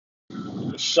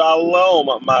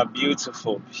Shalom, my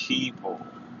beautiful people.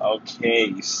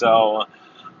 Okay, so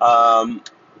um,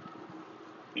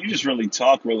 you just really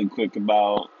talk really quick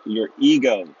about your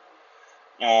ego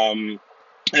um,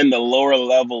 and the lower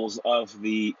levels of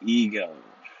the ego.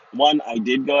 One, I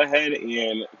did go ahead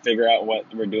and figure out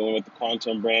what we're doing with the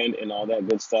quantum brand and all that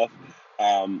good stuff.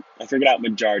 I figured out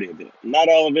majority of it, not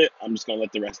all of it. I'm just gonna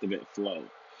let the rest of it flow.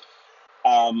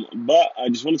 But I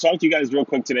just want to talk to you guys real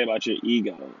quick today about your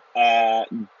ego. Uh,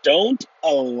 don't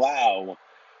allow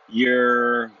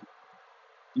your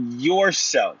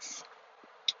yourself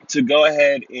to go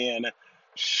ahead and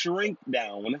shrink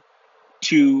down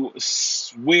to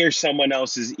where someone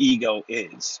else's ego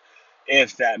is,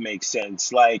 if that makes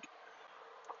sense. Like,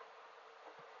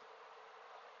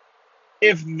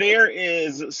 if there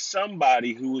is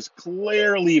somebody who is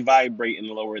clearly vibrating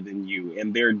lower than you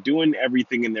and they're doing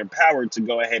everything in their power to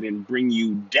go ahead and bring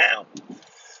you down,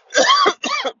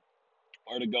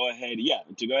 or to go ahead, yeah,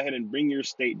 to go ahead and bring your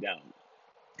state down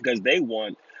because they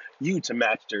want you to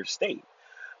match their state.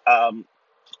 Um,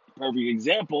 Perfect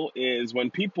example is when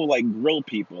people like grill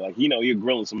people, like you're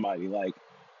grilling somebody, like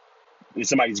if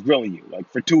somebody's grilling you,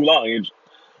 like for too long. You're just,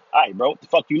 all right, bro, what the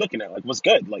fuck you looking at? Like, what's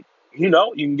good? Like, you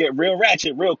can get real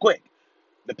ratchet real quick,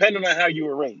 depending on how you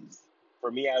were raised.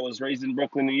 For me, I was raised in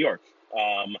Brooklyn, New York.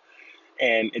 Um,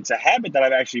 And it's a habit that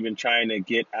I've actually been trying to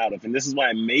get out of. And this is why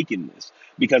I'm making this,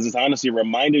 because it's honestly a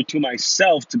reminder to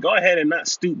myself to go ahead and not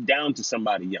stoop down to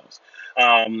somebody else.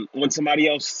 When somebody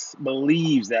else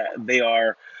believes that they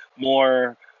are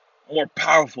more more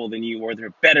powerful than you, or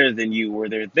they're better than you, or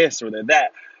they're this or they're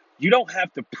that, you don't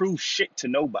have to prove shit to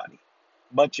nobody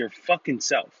but your fucking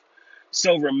self.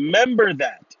 So remember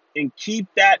that and keep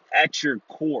that at your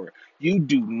core. You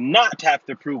do not have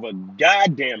to prove a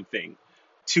goddamn thing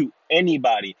to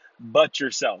anybody but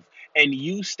yourself. And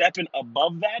you stepping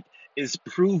above that is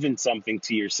proving something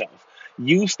to yourself.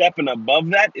 You stepping above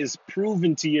that is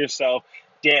proving to yourself,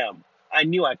 damn, I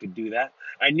knew I could do that.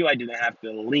 I knew I didn't have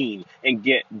to lean and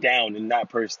get down in that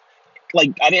person.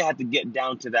 Like, I didn't have to get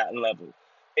down to that level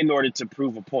in order to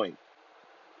prove a point.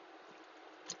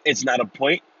 It's not a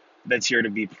point that's here to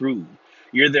be proved.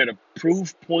 You're there to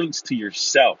prove points to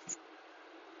yourself.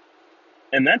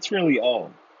 And that's really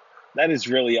all. That is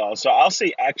really all. So I'll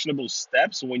say actionable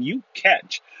steps when you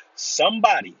catch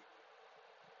somebody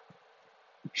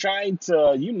trying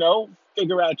to,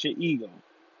 figure out your ego,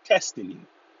 testing you.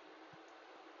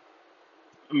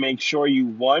 Make sure you,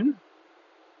 one,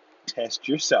 test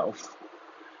yourself,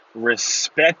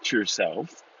 respect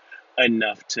yourself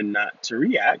enough to not to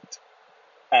react,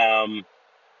 um,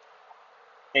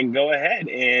 and go ahead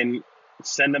and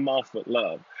send them off with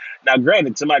love. Now,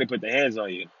 granted, somebody put their hands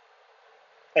on you.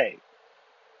 Hey,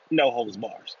 no holds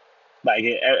bars. Like,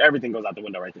 everything goes out the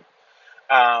window right there.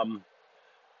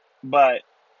 But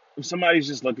if somebody's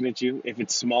just looking at you, if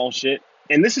it's small shit,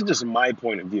 and this is just my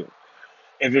point of view,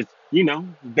 if it's,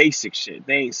 basic shit,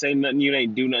 they ain't say nothing, you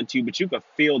ain't do nothing to you, but you can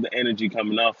feel the energy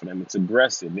coming off of them. It's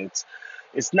aggressive.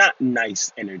 It's not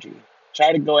nice energy.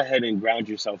 Try to go ahead and ground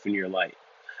yourself in your light.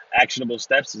 Actionable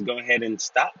steps is go ahead and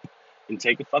stop and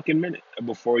take a fucking minute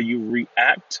before you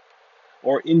react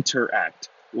or interact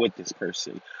with this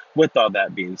person. With all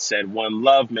that being said, one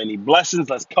love, many blessings.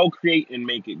 Let's co-create and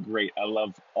make it great. I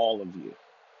love all of you.